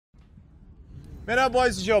Man.Up,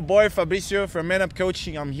 boys, it's your boy Fabricio from Man.Up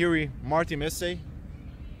Coaching. I'm here with Martin Mezei,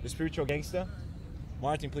 the spiritual gangster.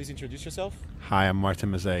 Martin, please introduce yourself. Hi, I'm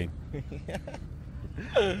Martin Mezei.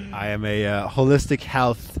 I am a holistic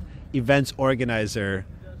health events organizer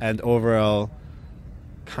and overall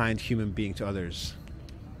kind human being to others.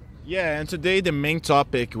 Yeah, and today the main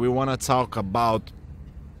topic we want to talk about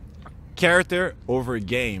character over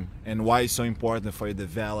game and why it's so important for you to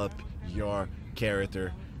develop your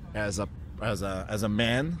character as a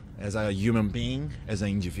man, as a human being, as an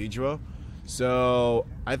individual. So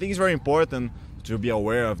I think it's very important to be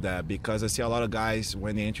aware of that, because I see a lot of guys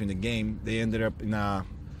when they enter in the game, they ended up in a,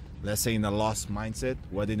 let's say, in a lost mindset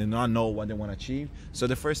where they do not know what they want to achieve. So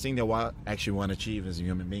the first thing they actually want to achieve as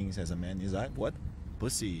human beings, as a man, is like, what?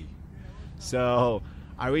 Pussy. So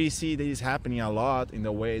I really see this happening a lot in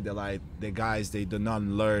the way that, like, the guys, they do not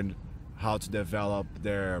learn how to develop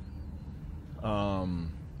their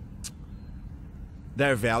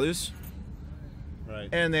values, Right.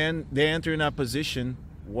 and then they enter in a position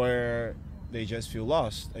where they just feel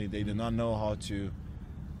lost. They do not know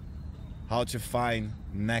how to find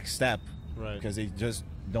next step, Right. because they just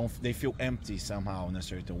don't. They feel empty somehow in a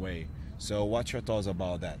certain way. So, what's your thoughts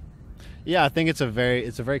about that? Yeah, I think it's a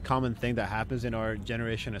very common thing that happens in our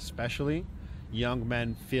generation, especially. Young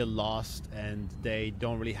men feel lost and they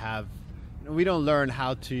don't really have. We don't learn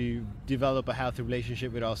how to develop a healthy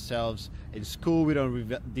relationship with ourselves in school. We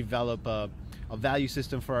don't develop a value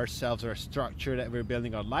system for ourselves or a structure that we're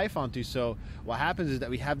building our life onto. So what happens is that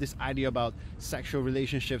we have this idea about sexual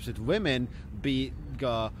relationships with women be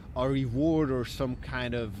a reward or some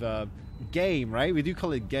kind of game, right? We do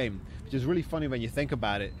call it game, which is really funny when you think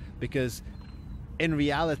about it, because in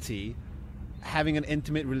reality, having an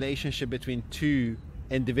intimate relationship between two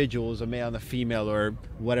individuals, a male and a female, or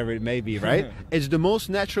whatever it may be, right? It's the most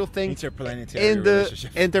natural thing Interplanetary in the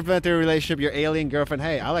relationship. interplanetary relationship. Your alien girlfriend,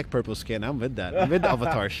 hey, I like purple skin, I'm with that. I'm with the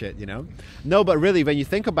avatar shit, you know? No, but really, when you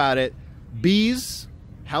think about it,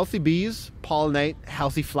 healthy bees pollinate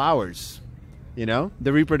healthy flowers, you know?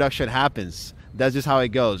 The reproduction happens. That's just how it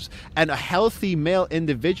goes. And a healthy male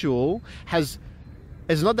individual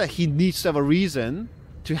it's not that he needs to have a reason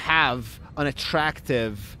to have an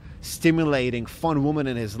attractive, stimulating, fun woman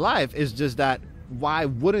in his life. Is just that, why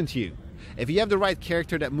wouldn't you? If you have the right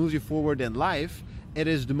character that moves you forward in life, it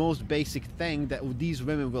is the most basic thing that these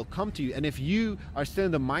women will come to you. And if you are still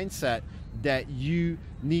in the mindset that you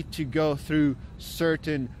need to go through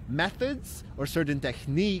certain methods or certain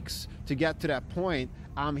techniques to get to that point,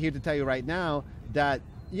 I'm here to tell you right now that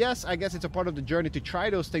yes, I guess it's a part of the journey to try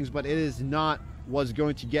those things, but it is not what's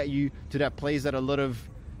going to get you to that place that a lot of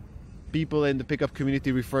people in the pickup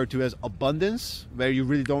community refer to as abundance, where you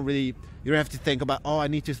don't have to think about, oh, I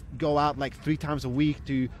need to go out like 3 times a week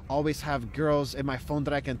to always have girls in my phone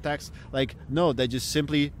that I can text. Like, no, that just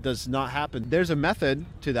simply does not happen. There's a method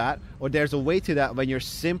to that, or there's a way to that, when you're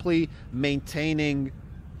simply maintaining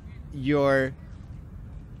your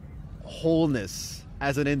wholeness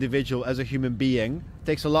as an individual, as a human being. It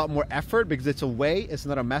takes a lot more effort because it's a way, it's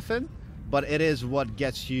not a method, but it is what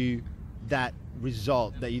gets you that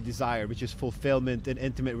result that you desire, which is fulfillment in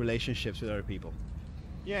intimate relationships with other people.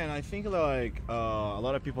 Yeah, and I think, like, a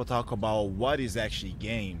lot of people talk about what is actually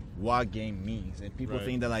game, what game means, and people Right.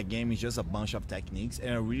 think that, like, game is just a bunch of techniques,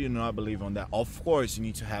 and I really do not believe on that. Of course, you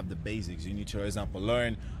need to have the basics. You need to, for example,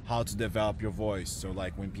 learn how to develop your voice. So,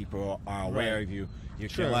 like, when people are aware Right. of you, you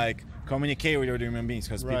Sure. can, like, communicate with other human beings,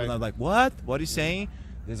 because Right. people are like, what are you saying?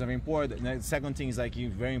 There's very important. And the second thing is, like,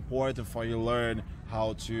 it's very important for you to learn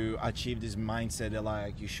how to achieve this mindset that,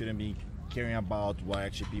 like, you shouldn't be caring about what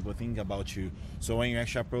actually people think about you. So when you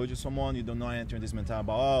actually approach someone, you do not enter in this mentality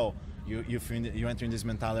about, oh, you enter in this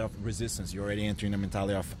mentality of resistance. You're already entering the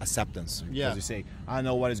mentality of acceptance. Yeah. Because you say, I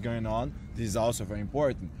know what is going on. This is also very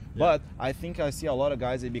important. Yeah. But I think I see a lot of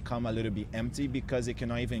guys, they become a little bit empty because they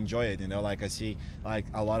cannot even enjoy it. You know, like, I see, like,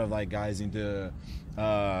 a lot of, like, guys in the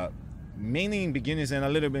mainly in beginners and a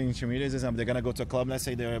little bit in intermediates. They're gonna go to a club. Let's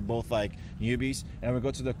say they're both like newbies, and we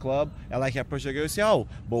go to the club, and like approach the girl, say, "Oh,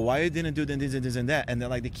 but why you didn't do this and this and that?" And then,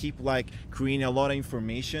 like, they keep, like, creating a lot of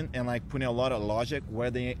information and, like, putting a lot of logic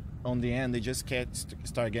where they, on the end, they just can't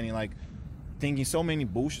start getting, like, thinking so much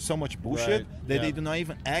bullshit Right. that Yeah. they do not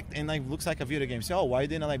even act, and, like, looks like a video game. Say, oh, why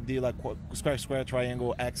didn't I, like, do, like, square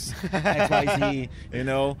triangle X Y Z, you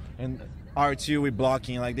know, and R2 with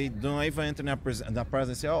blocking. Like, they don't even enter that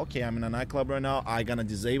presence. Say, oh, okay, I'm in a nightclub right now, I gotta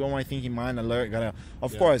disable my thinking mind alert.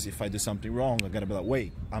 Of course, if I do something wrong, I gotta be like,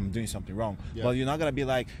 wait, I'm doing something wrong. Yeah. But you're not gonna be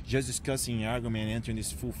like just discussing an argument and entering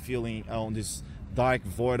this full feeling on this dark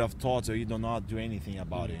void of thoughts, or you do not do anything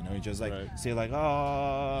about it. You know, you just like say like,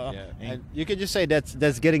 oh, Yeah. And you can just say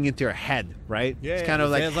that's getting into your head, right? Yeah, it's kind of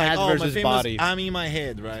like head versus body. I'm in my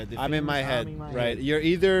head, right? I'm in my head, right? You're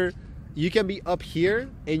either, you can be up here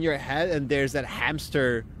in your head and there's that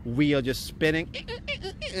hamster wheel just spinning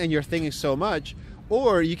and you're thinking so much,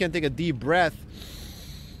 or you can take a deep breath,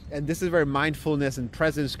 and this is where mindfulness and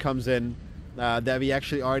presence comes in, that we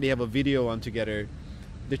actually already have a video on together.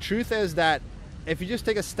 The truth is that if you just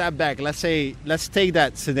take a step back, let's take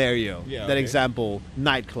that scenario, that example,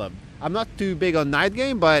 nightclub. I'm not too big on night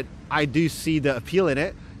game, but I do see the appeal in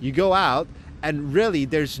it. You go out, and really,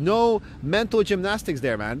 there's no mental gymnastics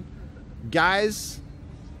there, man. Guys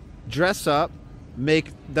dress up,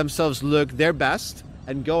 make themselves look their best,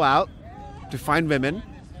 and go out to find women.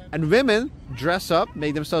 And women dress up,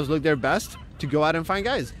 make themselves look their best to go out and find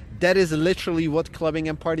guys. That is literally what clubbing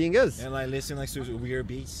and partying is. And like listen like to weird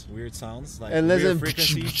beats, weird sounds, like and weird listen,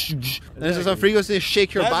 frequencies. There's some frequency,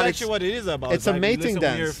 shake your That's body. actually what it is about. It's a mating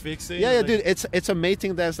dance. Yeah, like, dude. It's a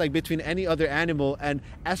mating dance like between any other animal, and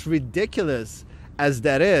as ridiculous as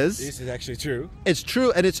that is, this is actually true. It's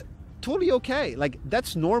true, and it's totally okay. Like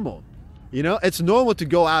that's normal. You know, it's normal to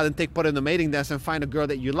go out and take part in the mating dance and find a girl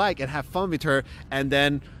that you like and have fun with her, and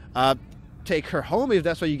then take her home if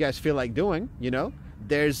that's what you guys feel like doing. You know.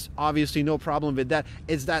 There's obviously no problem with that.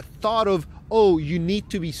 It's that thought of, oh, you need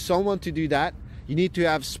to be someone to do that. You need to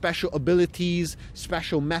have special abilities,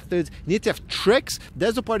 special methods. You need to have tricks.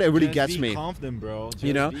 That's the part that really gets me. Just be confident, bro.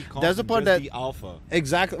 You know, that's the part that be alpha.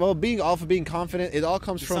 Exactly. Well, being alpha, being confident, it all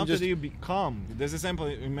comes from something just that you become. There's a sample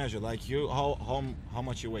you measure, like you, how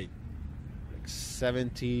much you weigh? Like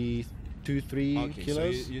 72, 3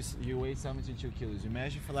 kilos. So you weigh 72 kilos.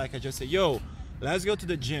 Imagine for like I just say, yo, let's go to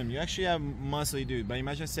the gym. You actually have muscly dude, but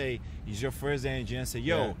imagine say it's your first day in the gym and say,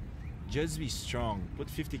 yo, just be strong. Put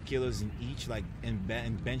 50 kilos in each, like, and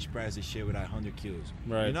bench press this shit with 100 kilos.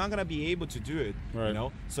 Right. You're not gonna be able to do it. Right. You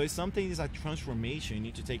know. So it's something that's like transformation. You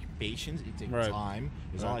need to take patience. It takes time.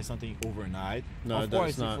 It's not like something overnight. No, of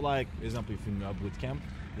course, not. if like, example, if you're in a boot camp,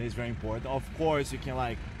 that is very important. Of course, you can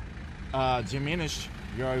like diminish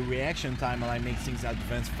your reaction time and like make things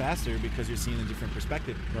advance faster because you're seeing a different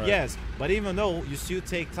perspective. Right. Yes, but even though you still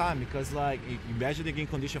take time, because like imagine the game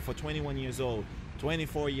condition for 21 years old,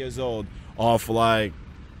 24 years old of like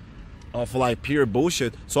pure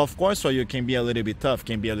bullshit. So of course, for you can be a little bit tough,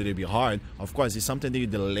 can be a little bit hard. Of course, it's something that you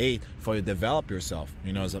delay for you to develop yourself.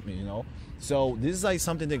 You know, So this is like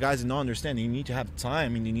something that guys don't understand. You need to have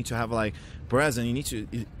time, and you need to have like present. You need to.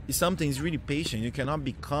 It's something is really patient. You cannot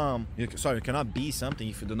become. You cannot be something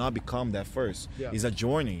if you do not become that first. Yeah. It's a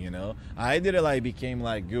journey. You know. I didn't like became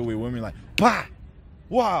like good with women like bah,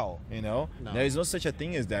 wow. You know. No. There is no such a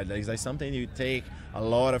thing as that. It's like something you take a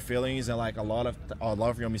lot of feelings and like a lot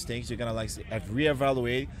of your mistakes. You're gonna like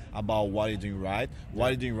reevaluate about what you're doing right, what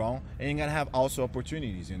you're doing wrong, and you're gonna have also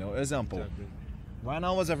opportunities. You know. Example. Exactly. Right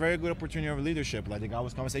now was a very good opportunity of leadership. Like the guy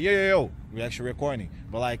was coming and say, yo, we're actually recording.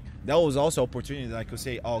 But like that was also opportunity that I could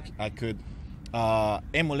say, oh, I could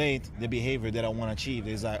emulate the behavior that I want to achieve.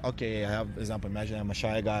 It's like, okay, I have example. Imagine I'm a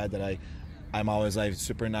shy guy that I'm always like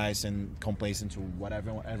super nice and complacent to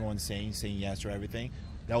whatever everyone's saying yes to everything.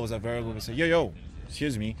 That was a very good to say, yo,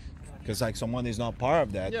 excuse me. Because like someone is not part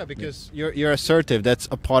of that. Yeah, because you're assertive. That's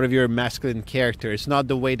a part of your masculine character. It's not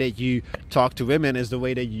the way that you talk to women. It's the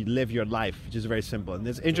way that you live your life, which is very simple. And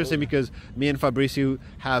it's interesting because me and Fabricio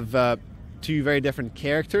have two very different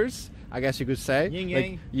characters, I guess you could say. Yin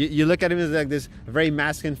like, yang. you look at him as like this very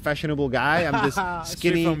masculine, fashionable guy. I'm this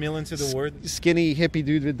skinny, from million to the word. skinny hippie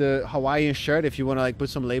dude with the Hawaiian shirt. If you want to like put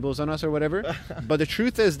some labels on us or whatever. But the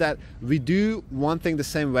truth is that we do one thing the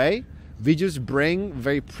same way. We just bring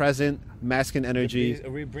very present masculine energy.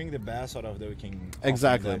 We bring the best out of that we can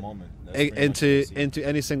exactly in that moment. into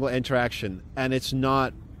any single interaction, and it is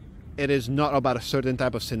not about a certain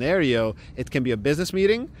type of scenario. It can be a business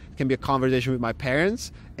meeting, it can be a conversation with my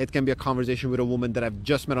parents, it can be a conversation with a woman that I've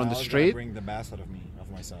just met on the street. Bring the best out of me,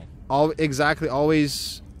 of myself.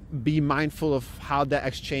 Always be mindful of how that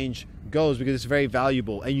exchange goes, because it's very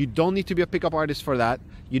valuable, and you don't need to be a pickup artist for that.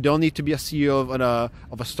 You don't need to be a CEO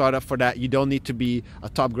of a startup for that. You don't need to be a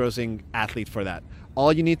top grossing athlete for that.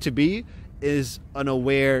 All you need to be is an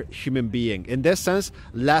aware human being. In this sense,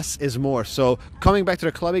 less is more. So coming back to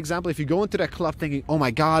the club example, if you go into that club thinking, oh my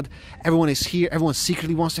God, everyone is here, everyone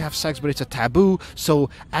secretly wants to have sex, but it's a taboo, so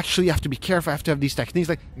actually you have to be careful, I have to have these techniques.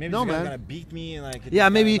 Like, maybe no, man. Gonna beat me, like yeah,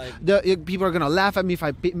 maybe people are gonna laugh at me if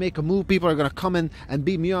I make a move. People are gonna come in and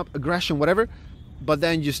beat me up, aggression, whatever. But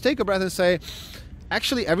then just take a breath and say,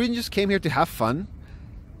 actually, everyone just came here to have fun.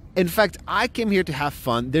 In fact, I came here to have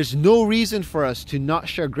fun. There's no reason for us to not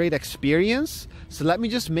share great experience. So let me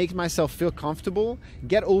just make myself feel comfortable,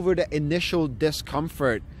 get over the initial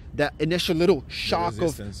discomfort, that initial little shock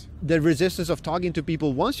of the resistance of talking to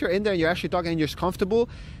people. Once you're in there and you're actually talking and you're comfortable,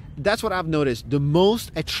 that's what I've noticed. The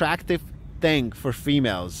most attractive thing for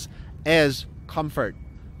females is comfort.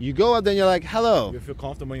 You go out there and you're like, hello. You feel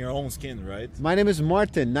comfortable in your own skin, right? My name is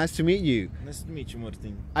Martin. Nice to meet you. Nice to meet you,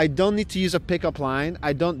 Martin. I don't need to use a pickup line.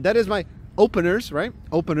 That is my openers, right?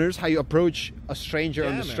 Openers, how you approach a stranger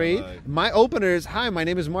on the street. My openers, hi, my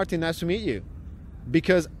name is Martin. Nice to meet you.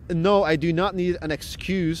 Because no, I do not need an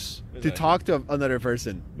excuse to talk to another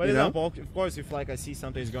person. But example, of course, if like I see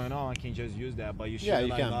something's going on, I can just use that. But you should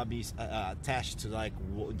not be attached to like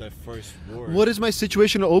the first word. What is my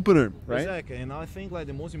situational opener, right? Exactly. And I think like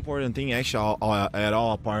the most important thing actually at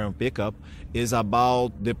all part of pickup is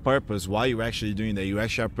about the purpose. Why you're actually doing that? You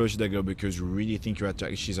actually approach the girl because you really think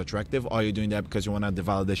she's attractive, or you're doing that because you want the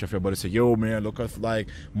validation of your body. Say, yo man, look at like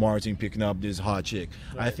Martin picking up this hot chick.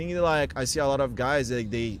 Right. I think like I see a lot of guys like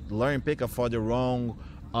they learn pickup for the wrong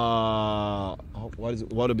what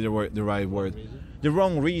would be the right word? The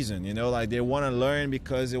wrong reason, you know, like they want to learn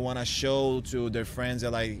because they want to show to their friends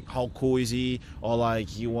that like how cool is he, or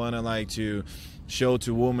like you want to like to show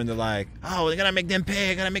to women that like, oh, they're gonna make them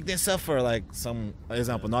pay, gonna make them suffer. Like some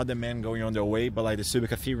example, not the men going on their way, but like the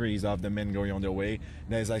super theories of the men going on their way.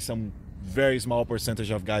 There's like some very small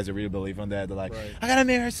percentage of guys that really believe on that. They're like, I gotta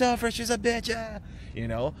make her suffer, she's a bitch, you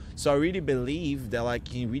know. So I really believe that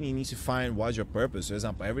like you really need to find what's your purpose. For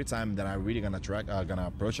example, every time that I really gonna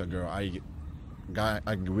approach a girl,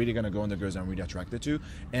 I'm really gonna go on the girls I'm really attracted to,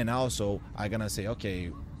 and also I gonna say,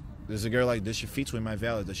 okay, there's a girl like this, she fits with my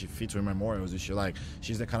values, does she fits with my morals, is she like,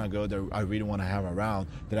 she's the kind of girl that I really want to have around,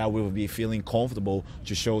 that I will be feeling comfortable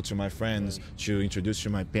to show to my friends, to introduce to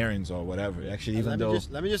my parents or whatever. Actually, even though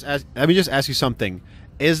let me just ask you something.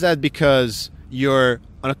 Is that because you're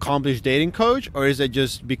an accomplished dating coach, or is it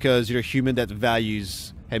just because you're a human that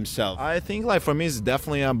values himself? I think like for me it's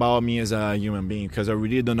definitely about me as a human being, because I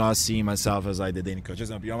really do not see myself as like the dating coach. For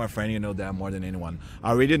example, you're my friend, you know that more than anyone.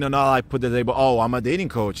 I really do not like put the label, oh, I'm a dating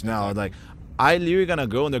coach now. Exactly. Like I literally gonna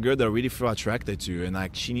go on the girl that I really feel attracted to, and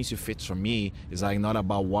like she needs to fit for me. It's like not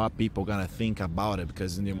about what people gonna think about it,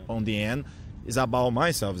 because on the end it's about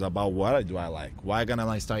myself. It's about what I like. Why gonna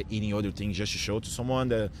like start eating other things just to show to someone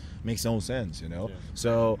that makes no sense, you know? Yeah.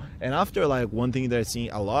 So, and after like one thing that I see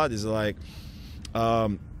a lot is like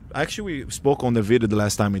actually we spoke on the video the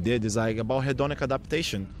last time we did, is like about hedonic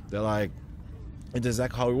adaptation. They're like, it's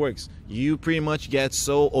exactly how it works. You pretty much get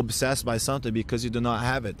so obsessed by something because you do not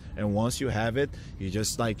have it, and once you have it, you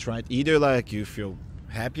just like try either like you feel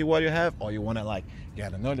happy what you have, or you want to like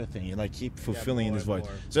get another thing. You like keep fulfilling in this void.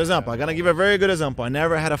 So example, I'm gonna give a very good example. I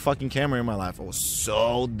never had a fucking camera in my life. I was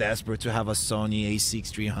so desperate to have a Sony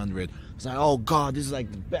A6-300. It's like, oh god, this is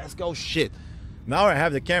like the best go shit. Now I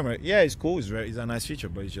have the camera. Yeah, it's cool. It's a nice feature,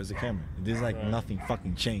 but it's just a camera. There's like nothing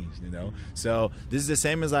fucking changed, you know. So this is the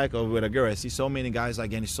same as like with a girl. I see so many guys like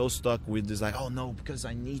getting so stuck with this, like, oh no, because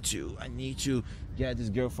I need to get this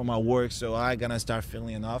girl for my work, so I gonna start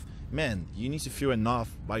feeling enough. Man, you need to feel enough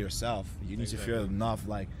by yourself. You need to feel enough,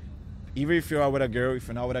 like, even if you're out with a girl, if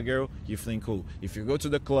you're not with a girl, you're feeling cool. If you go to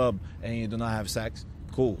the club and you do not have sex,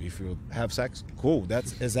 cool. If you have sex, cool.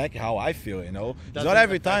 That's exactly how I feel, you know. It's not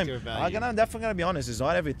every time. I'm definitely gonna be honest. It's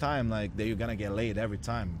not every time like that you're gonna get laid every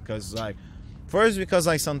time, because like first, because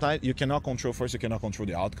like sometimes you cannot control. First, you cannot control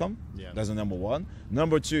the outcome. Yeah. That's the number one.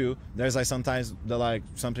 Number two, there's like sometimes that like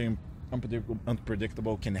something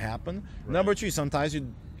unpredictable can happen. Right. Number three, sometimes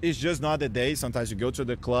it's just not the day. Sometimes you go to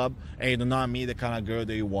the club and you do not meet the kind of girl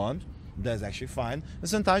that you want. That's actually fine. And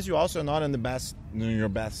sometimes you also are not in your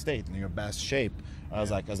best state, in your best shape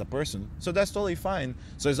as a person. So that's totally fine.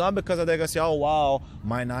 So it's not because they're gonna say, oh wow,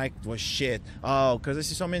 my night was shit. Oh, because I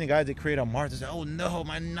see so many guys that create a mark. They say, oh no,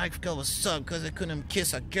 my night was suck because I couldn't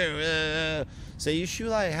kiss a girl. So you should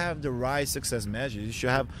like have the right success measures. You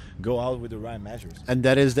should go out with the right measures. And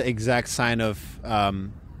that is the exact sign of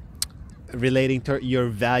relating to your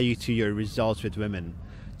value to your results with women.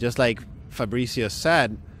 Just like Fabricio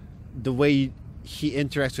said, the way he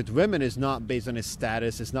interacts with women is not based on his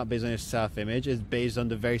status, it's not based on his self-image, it's based on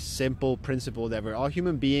the very simple principle that we're all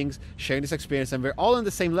human beings sharing this experience and we're all on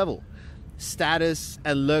the same level. Status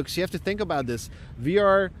and looks, you have to think about this. We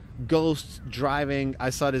are ghosts driving, I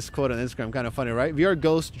saw this quote on Instagram, kind of funny, right? We are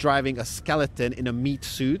ghosts driving a skeleton in a meat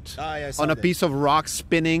suit on a piece of rock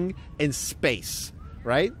spinning in space.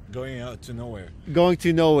 Right? Going out to nowhere. Going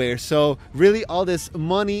to nowhere. So really all this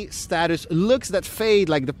money, status, looks that fade,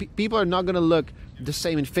 like the people are not going to look the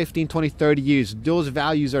same in 15, 20, 30 years. Those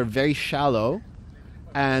values are very shallow.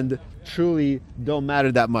 and truly don't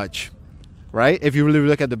matter that much, right? If you really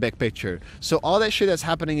look at the big picture. So all that shit that's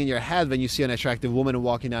happening in your head when you see an attractive woman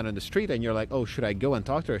walking down on the street and you're like, oh, should I go and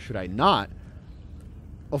talk to her? Should I not?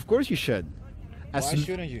 Of course you should. Why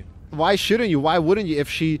shouldn't you? Why shouldn't you? Why wouldn't you?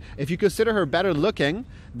 If you consider her better looking,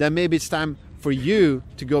 then maybe it's time for you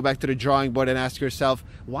to go back to the drawing board and ask yourself,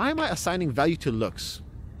 why am I assigning value to looks?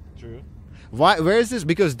 True. Where is this?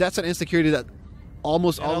 Because that's an insecurity that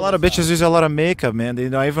almost all a lot of bitches use a lot of makeup, man. They're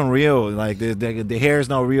not even real. Like the hair is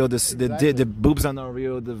not real. The boobs are not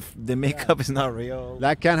real. The makeup is not real.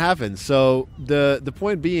 That can happen. So the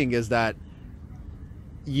point being is that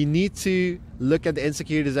you need to look at the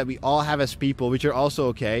insecurities that we all have as people, which are also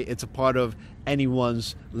okay. It's a part of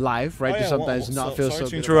anyone's life, right? To sometimes not feel so sorry good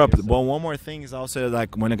to interrupt, about but one more thing is also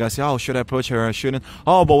like when a guy say, oh, should I approach her or I shouldn't?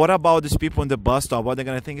 Oh, but what about these people in the bus stop? What they're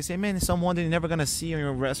gonna think? They say, man, it's someone that you're never gonna see in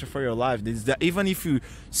your rest for your life. Even if you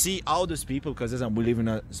see all those people, because we live in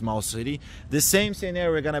a small city, the same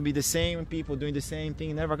scenario are gonna be the same people doing the same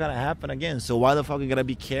thing, never gonna happen again. So why the fuck are you gonna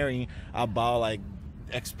be caring about like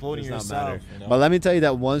exploding yourself? You know? But let me tell you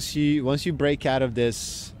that once you break out of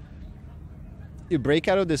this,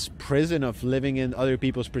 prison of living in other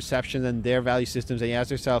people's perceptions and their value systems, and you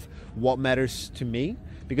ask yourself, what matters to me?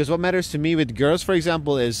 Because what matters to me with girls, for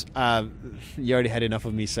example, is you already had enough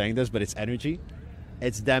of me saying this, but it's energy.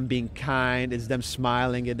 It's them being kind. It's them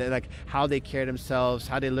smiling. And like how they care themselves,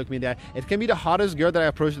 how they look me in the eye. It can be the hottest girl that I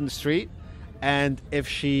approach in the street, and if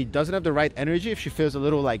she doesn't have the right energy, if she feels a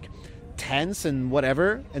little like tense and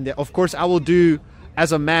whatever, and of course I will do,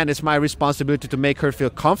 as a man, it's my responsibility to make her feel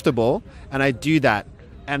comfortable, and I do that.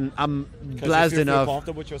 And I'm blessed enough. If you feel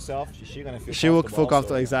comfortable with yourself, she's gonna feel. She will feel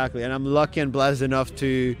comfortable, exactly. And I'm lucky and blessed enough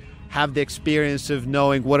to have the experience of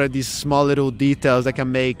knowing what are these small little details that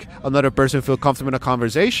can make another person feel comfortable in a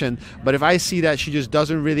conversation. But if I see that she just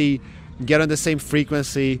doesn't really get on the same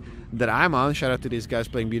frequency that I'm on, shout out to these guys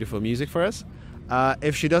playing beautiful music for us.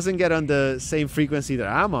 If she doesn't get on the same frequency that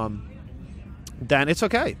I'm on, then it's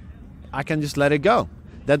okay. I can just let it go.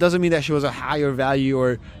 That doesn't mean that she was a higher value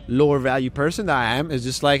or lower value person that I am. It's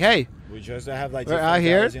just like, hey, we just have like we're out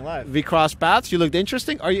here. In life. We cross paths. You looked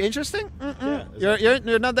interesting. Are you interesting? Yeah,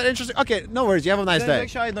 exactly. You're not that interesting. Okay, no worries. You have a nice day.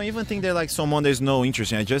 Actually, I don't even think they're like someone there's no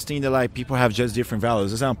interest in. I just think that like people have just different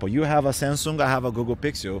values. Example, you have a Samsung, I have a Google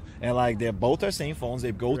Pixel, and like they're both are same phones.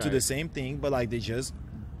 They go to the same thing, but like they just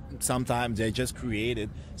sometimes they just created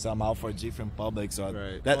somehow for different publics. So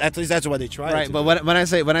at least that's what they try. Right, but when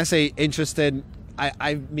I say interested,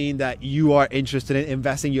 I mean that you are interested in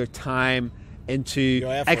investing your time into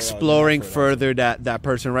exploring further that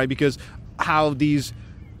person, right? Because how these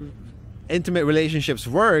intimate relationships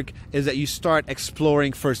work is that you start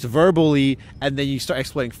exploring first verbally, and then you start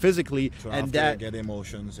exploring physically, so and that get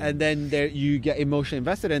emotions, and then there you get emotionally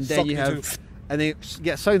invested, and then you have. And then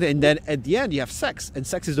get sucked, and then at the end you have sex, and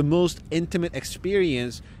sex is the most intimate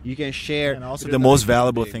experience you can share, and also the most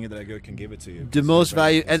valuable thing that a girl can give it to you. The most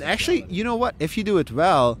value, and actually, you know what? If you do it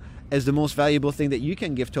well, is the most valuable thing that you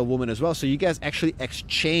can give to a woman as well. So you guys actually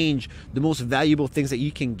exchange the most valuable things that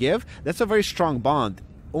you can give. That's a very strong bond.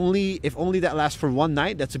 If only that lasts for one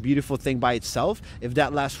night, that's a beautiful thing by itself. If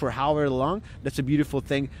that lasts for however long, that's a beautiful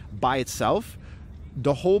thing by itself.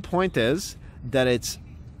 The whole point is that it's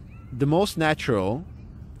the most natural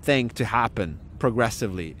thing to happen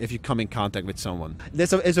progressively if you come in contact with someone.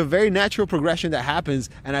 It's a very natural progression that happens,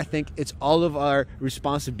 and I think it's all of our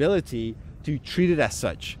responsibility to treat it as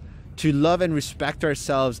such, to love and respect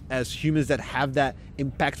ourselves as humans that have that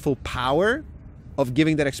impactful power of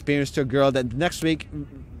giving that experience to a girl that the next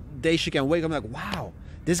day she can wake up and like, wow,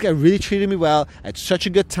 this guy really treated me well. I had such a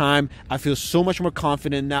good time. I feel so much more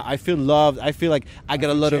confident now. I feel loved. I feel like I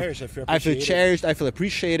got a lot of. I feel cherished. I feel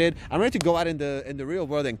appreciated. I'm ready to go out in the real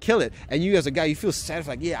world and kill it. And you, as a guy, you feel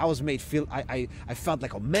satisfied. Yeah, I was made feel. I felt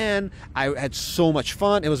like a man. I had so much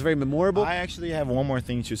fun. It was very memorable. I actually have one more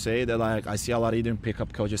thing to say that like I see a lot of either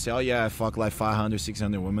pickup culture say, oh yeah, I fuck like 500,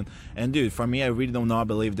 600 women. And dude, for me, I really do not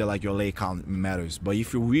believe that like your lay count matters. But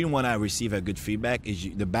if you really want to receive a good feedback,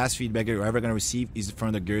 the best feedback you're ever gonna receive is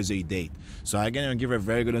from the girls that you date. So I'm gonna give a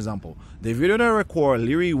very good example. The video that I recorded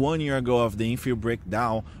literally 1 year ago of the infield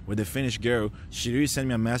breakdown with the Finnish girl, she really sent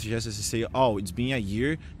me a message just to say, oh, it's been a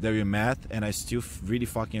year that we met and I still really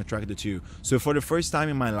fucking attracted to you. So for the first time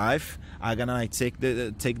in my life, I'm gonna like take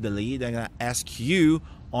the lead. I'm gonna ask you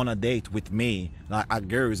on a date with me. Like a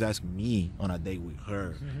girl is asking me on a date with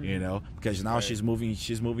her, you know, because now she's moving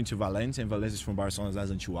to Valencia, and Valencia is from Barcelona, less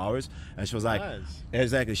than 2 hours, and she was like,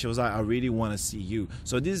 exactly, she was like, I really want to see you.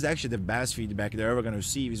 So this is actually the best feedback they're ever gonna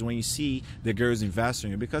receive is when you see the girls invest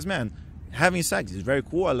in you, because man, having sex is very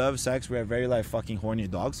cool. I love sex. We're very like fucking horny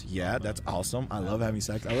dogs. Yeah, that's awesome. I love having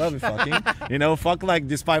sex. I love it fucking. You know, fuck like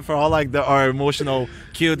despite for all like our emotional,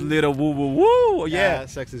 cute little woo woo woo. Yeah,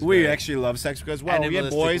 sex is we great. actually love sex because we're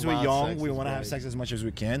boys. We're young. We want to have sex as much as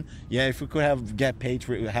we can. Yeah, if we could get paid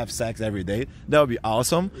to have sex every day, that would be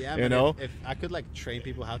awesome. Yeah, you know, if I could like train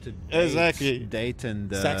people how to date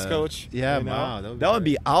and sex coach. Yeah, you know? wow, that would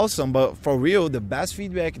be awesome. But for real, the best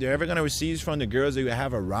feedback they're ever gonna receive is from the girls that you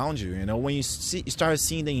have around you. You know, when you start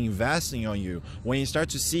seeing them investing on you, when you start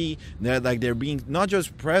to see that like they're being not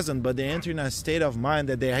just present, but they enter in a state of mind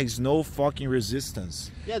that there is no fucking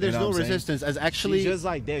resistance. Yeah, there's no resistance. As actually, she's just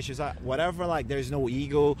like there. She's like whatever. Like there's no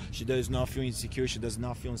ego. She does not feel insecure. She does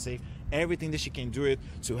not feel unsafe. Everything that she can do it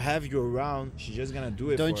to have you around, she's just gonna do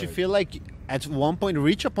it. Don't you feel like at one point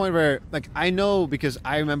reach a point where, like, I know because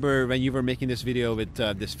I remember when you were making this video with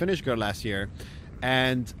this Finnish girl last year,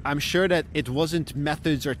 and I'm sure that it wasn't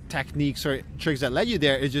methods or techniques or tricks that led you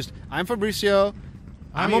there. It's just, I'm Fabricio.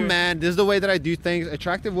 I'm a man. This is the way that I do things.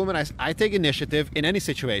 Attractive woman. I take initiative in any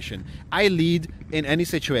situation. I lead in any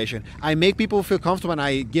situation. I make people feel comfortable, and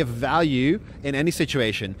I give value in any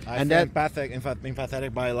situation. I feel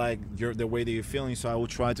empathetic by like the way that you're feeling. So I will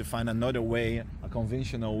try to find another way, a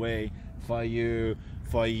conventional way for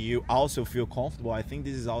you also feel comfortable. I think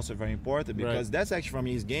this is also very important because that's actually for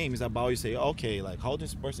me is game is about you say, okay, like how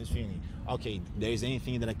this person is feeling. Okay, there's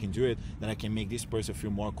anything that I can do it that I can make this person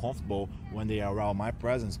feel more comfortable when they are around my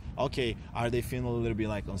presence. Okay, are they feeling a little bit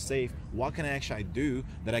like unsafe? What can I actually do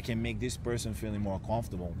that I can make this person feeling more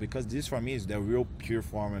comfortable? Because this for me is the real pure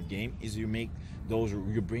form of game is you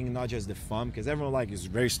bring not just the fun, because everyone like is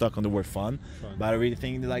very stuck on the word fun. But I really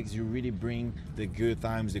think that like you really bring the good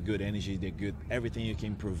times, the good energy, the good everything you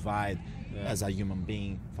can provide as a human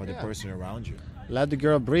being for the person around you. Let the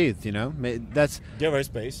girl breathe, you know. Give her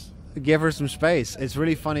space. Give her some space. It's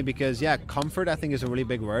really funny because comfort I think is a really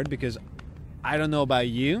big word, because I don't know about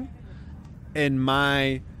you, in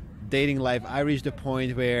my dating life I reached a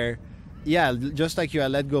point where just like you, I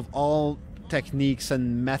let go of all techniques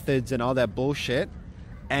and methods and all that bullshit,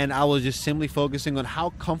 and I was just simply focusing on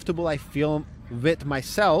how comfortable I feel with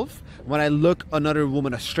myself when I look another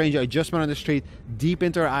woman, a stranger, I just met on the street, deep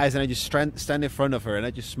into her eyes, and I just stand in front of her and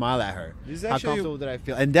I just smile at her. How comfortable that I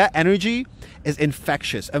feel. And that energy is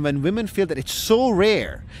infectious. And when women feel that, it's so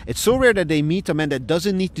rare that they meet a man that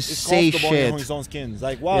doesn't need to say shit. On his own skin. It's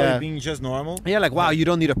like, wow, you're being just normal. Yeah, like, wow, you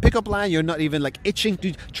don't need a pickup line. You're not even like itching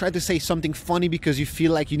to try to say something funny because you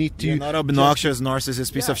feel like you need to. You're not obnoxious,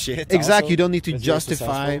 narcissist piece of shit. Exactly. Also. You don't need to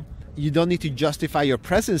justify. You don't need to justify your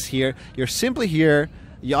presence here. You're simply here.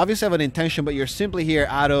 You obviously have an intention, but you're simply here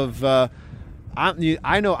out of.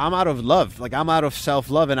 I know I'm out of love. Like I'm out of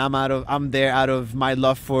self-love, and I'm there out of my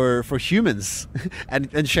love for humans,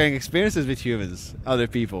 and sharing experiences with humans, other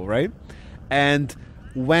people, right? And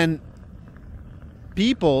when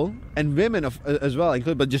people and women as well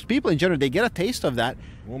included, but just people in general, they get a taste of that.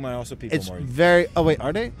 Women are also people. It's very. Oh wait,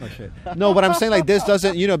 are they? Oh shit. No, but I'm saying like this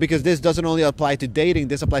doesn't, because this doesn't only apply to dating.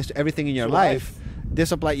 This applies to everything in your life.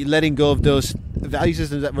 This applies you letting go of those value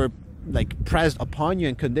systems that were like pressed upon you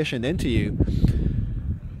and conditioned into you.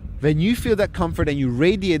 When you feel that comfort and you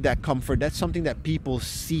radiate that comfort, that's something that people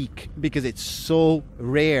seek because it's so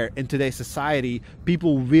rare in today's society.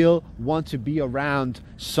 People will want to be around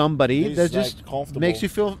somebody that just makes you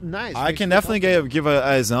feel nice. I can definitely give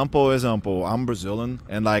an example. I'm Brazilian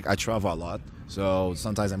and like I travel a lot. So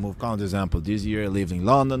sometimes I move countries. Example, this year I lived in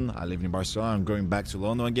London, I lived in Barcelona, I'm going back to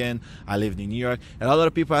London again, I lived in New York. And a lot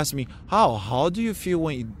of people ask me, how do you feel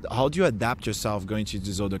how do you adapt yourself going to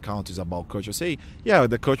these other countries about culture? Say, yeah,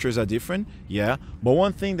 the cultures are different, yeah. But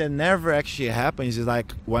one thing that never actually happens is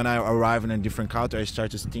like when I arrive in a different culture, I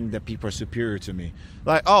start to think that people are superior to me.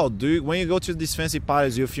 Like, when you go to these fancy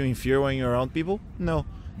parties, do you feel inferior when you're around people? No.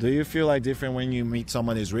 Do you feel like different when you meet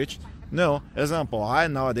someone who's rich? No. Example,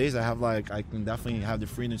 nowadays I can definitely have the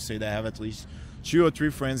freedom to say that I have at least 2 or 3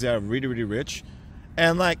 friends that are really, really rich,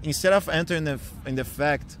 and like instead of entering in the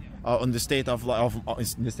fact on the state of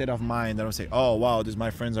mind that I say, oh wow,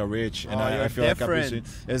 my friends are rich, and I feel like I'm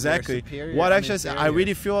exactly what actually I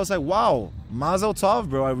really feel. I was like, wow, Mazel Tov,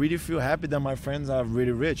 bro. I really feel happy that my friends are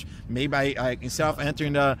really rich. Maybe I instead of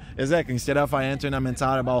entering I entering a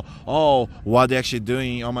mentality about, oh, what they're actually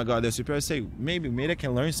doing, oh my god, they're superior, I say maybe I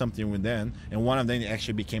can learn something with them. And one of them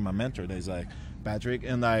actually became a mentor. There's like Patrick,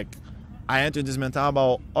 and like I entered this mentality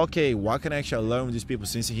about, okay, what can I actually learn with these people,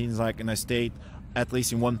 since he's like in a state, at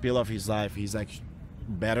least in one pillar of his life, he's like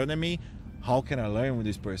better than me. How can I learn with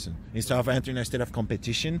this person? Instead of entering a state of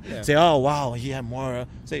competition, say, oh wow, he had more.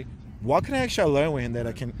 Say, what can I actually learn with him that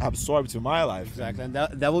I can absorb to my life? Exactly, and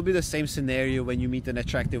that will be the same scenario when you meet an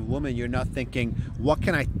attractive woman. You're not thinking, what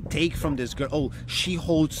can I take from this girl? Oh, she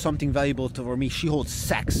holds something valuable for me. She holds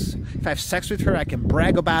sex. If I have sex with her, I can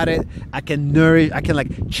brag about it. I can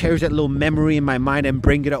like cherish that little memory in my mind and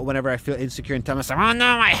bring it up whenever I feel insecure and tell myself, oh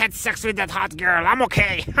no, I had sex with that hot girl. I'm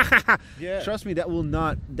okay. Yeah. Trust me, that will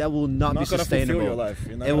not be Fulfill sustainable. your life.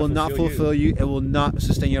 It will not fulfill you. It will not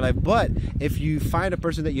sustain your life. But if you find a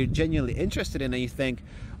person that you're genuinely interested in and you think,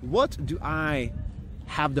 what do I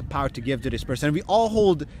have the power to give to this person? And we all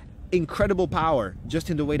hold incredible power just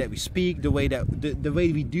in the way that we speak, the way that the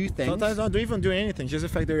way we do things. Sometimes not even doing anything. Just the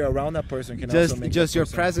fact that you're around that person can also make just that your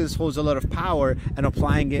person. presence holds a lot of power, and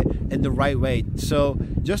applying it in the right way. So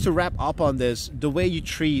just to wrap up on this, the way you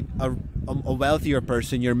treat a wealthier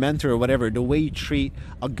person, your mentor or whatever, the way you treat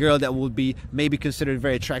a girl that would be maybe considered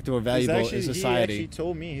very attractive or valuable in society. He actually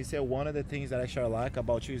told me, he said, one of the things that actually I like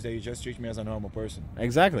about you is that you just treat me as a normal person.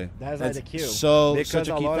 Exactly. That's like the key. So because such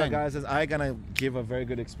a key lot thing. of guys, I gonna give a very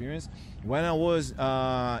good experience. When I was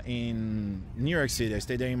in New York City, I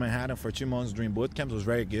stayed there in Manhattan for 2 months during boot camps. It was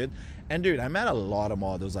very good. And dude, I met a lot of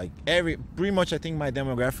models. Like pretty much, I think my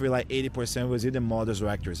demographic, like 80% was either models or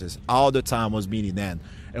actresses. All the time was meeting them.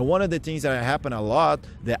 And one of the things that happened a lot,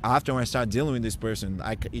 that after I started dealing with this person,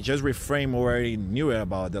 it just reframed what I already knew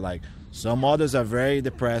about. They're like, some models are very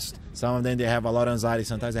depressed. Some of them, they have a lot of anxiety.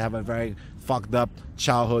 Sometimes they have a very fucked up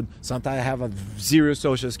childhood. Sometimes they have zero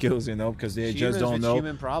social skills, you know, because they just don't know.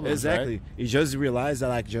 Human problems, exactly. Right? You just realize that,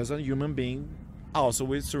 like, just a human being, also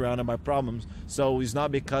we're surrounded by problems. So it's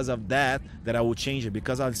not because of that I will change it,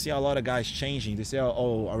 because I see a lot of guys changing. They say,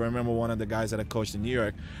 oh, I remember one of the guys that I coached in New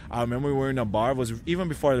York. I remember we were in a bar, was even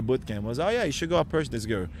before the boot camp, was, oh yeah, you should go approach this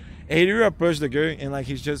girl. And he really approached the girl, and like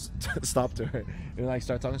he's just stopped her and like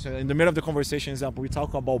start talking to her. In the middle of the conversation, example, we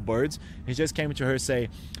talk about birds. He just came to her and say,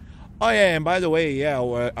 oh yeah, and by the way, yeah,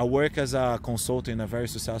 I work as a consultant in a very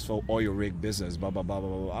successful oil rig business, blah blah blah blah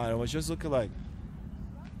blah. I was just looking like,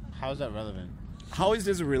 How is that relevant? how is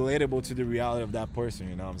this relatable to the reality of that person?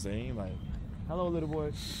 You know what I'm saying? Like, hello little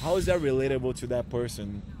boy. How is that relatable to that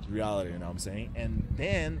person's reality? You know what I'm saying? And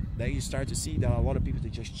then you start to see that a lot of people, they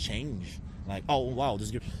just change. Like, oh wow,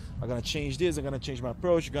 this girl, I'm gonna change this. I'm gonna change my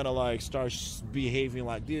approach. I'm gonna like start behaving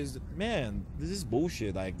like this. Man, this is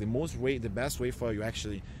bullshit. Like the best way for you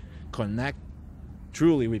actually connect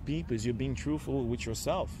truly with people is you being truthful with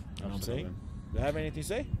yourself. You know what I'm saying? Do you have anything to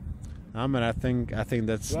say? I mean, I think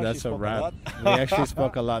that's a wrap. We actually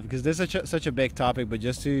spoke a lot because this is such a big topic. But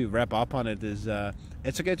just to wrap up on it, is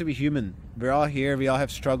it's okay to be human. We're all here. We all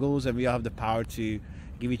have struggles, and we all have the power to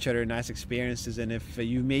give each other nice experiences. And if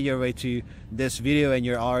you made your way to this video and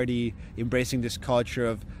you're already embracing this culture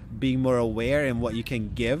of being more aware in what you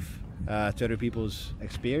can give to other people's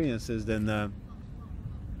experiences, then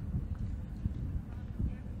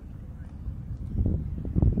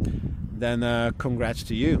congrats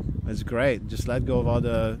to you. It's great. Just let go of all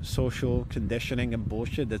the social conditioning and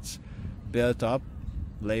bullshit that's built up,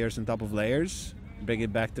 layers on top of layers. Bring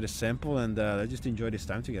it back to the simple, and let's just enjoy this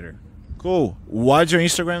time together. Cool. What's your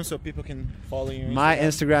Instagram so people can follow you? My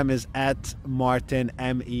Instagram is at Martin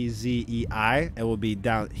Mezei. It will be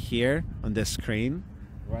down here on the screen.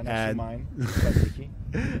 Right next to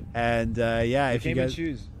mine. And yeah, if you guys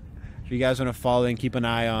choose. If you guys want to follow and keep an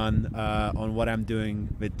eye on what I'm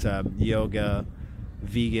doing with yoga,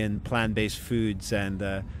 vegan, plant-based foods, and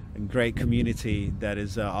a great community that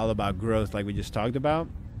is all about growth, like we just talked about,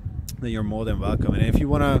 then you're more than welcome. And if you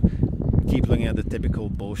want to keep looking at the typical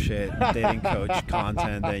bullshit dating coach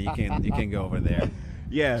content, then you can go over there.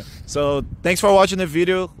 Yeah, so thanks for watching the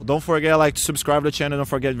video. Don't forget to subscribe to the channel. Don't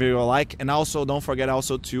forget video like, and also don't forget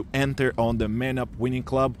to enter on the Man.Up Winning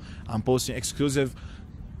Club. I'm posting exclusive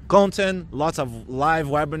content, lots of live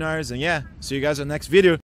webinars, and yeah, see you guys in the next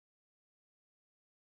video.